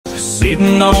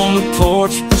Sitting on the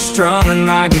porch, strumming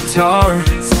my guitar,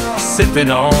 sipping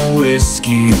on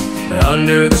whiskey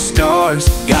under the stars.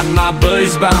 Got my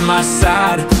buddies by my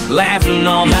side, laughing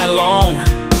all night long.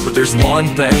 But there's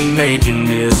one thing making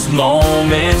this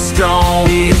moment strong.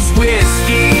 It's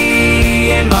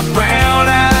whiskey and my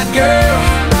brown-eyed girl,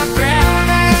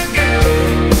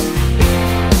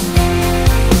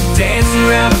 dancing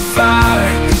around the fire,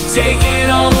 taking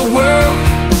on the world.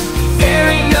 There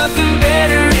ain't nothing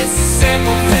better, it's the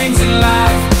simple things in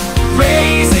life.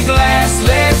 Raise a glass,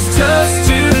 let's toast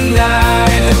to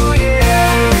tonight. Oh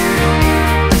yeah.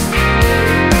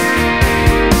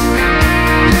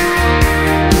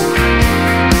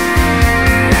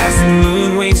 As the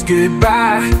moon winks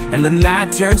goodbye and the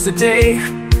night turns to day,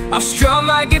 I'll strum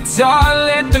my guitar,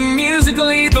 let the music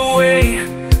lead the way.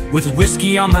 With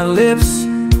whiskey on my lips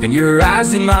and your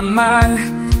eyes in my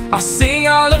mind, I'll sing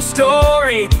our love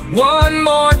story one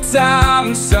more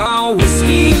time. So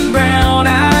whiskey and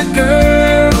brown-eyed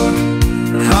girl,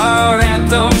 our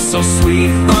anthem so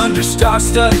sweet, under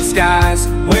star-studded skies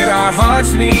where our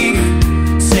hearts meet.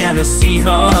 Tennessee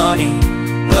honey,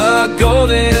 a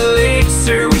golden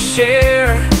elixir we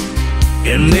share.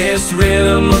 In this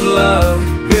rhythm of love,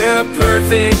 we're a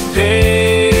perfect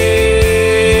pair.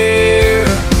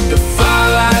 The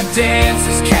firelight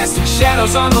dances, casting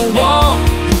shadows on the wall.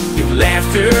 Your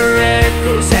laughter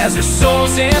echoes as our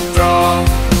souls enthrall.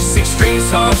 Six strings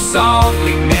hum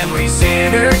softly, memories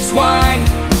intertwine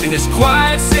in this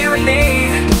quiet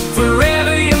serenade,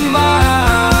 forever you're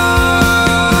mine.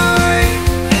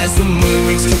 As the moon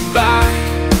winks goodbye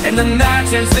and the night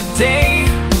turns to day,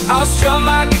 I'll strum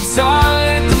my guitar,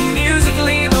 let the music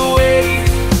lead the way.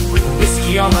 With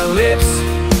whiskey on my lips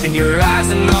and your eyes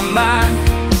in my mind,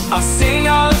 I'll sing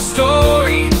our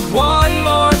story one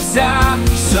more time.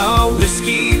 So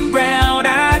whiskey and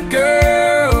brown-eyed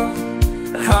girl,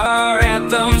 our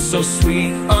anthem so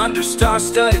sweet, under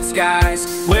star-studded skies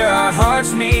where our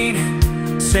hearts meet.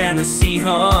 Tennessee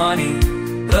honey,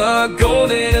 the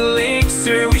golden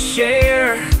elixir we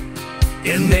share.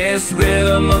 In this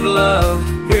rhythm of love,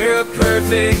 we're a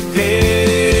perfect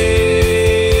pair.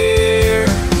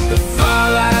 The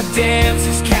firelight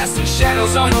dances, casting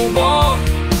shadows on the wall.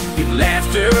 Your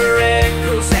laughter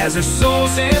echoes as our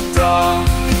souls enthrall.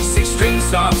 Six strings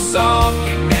soft, soft,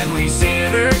 memories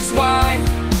intertwine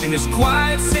in this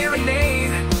quiet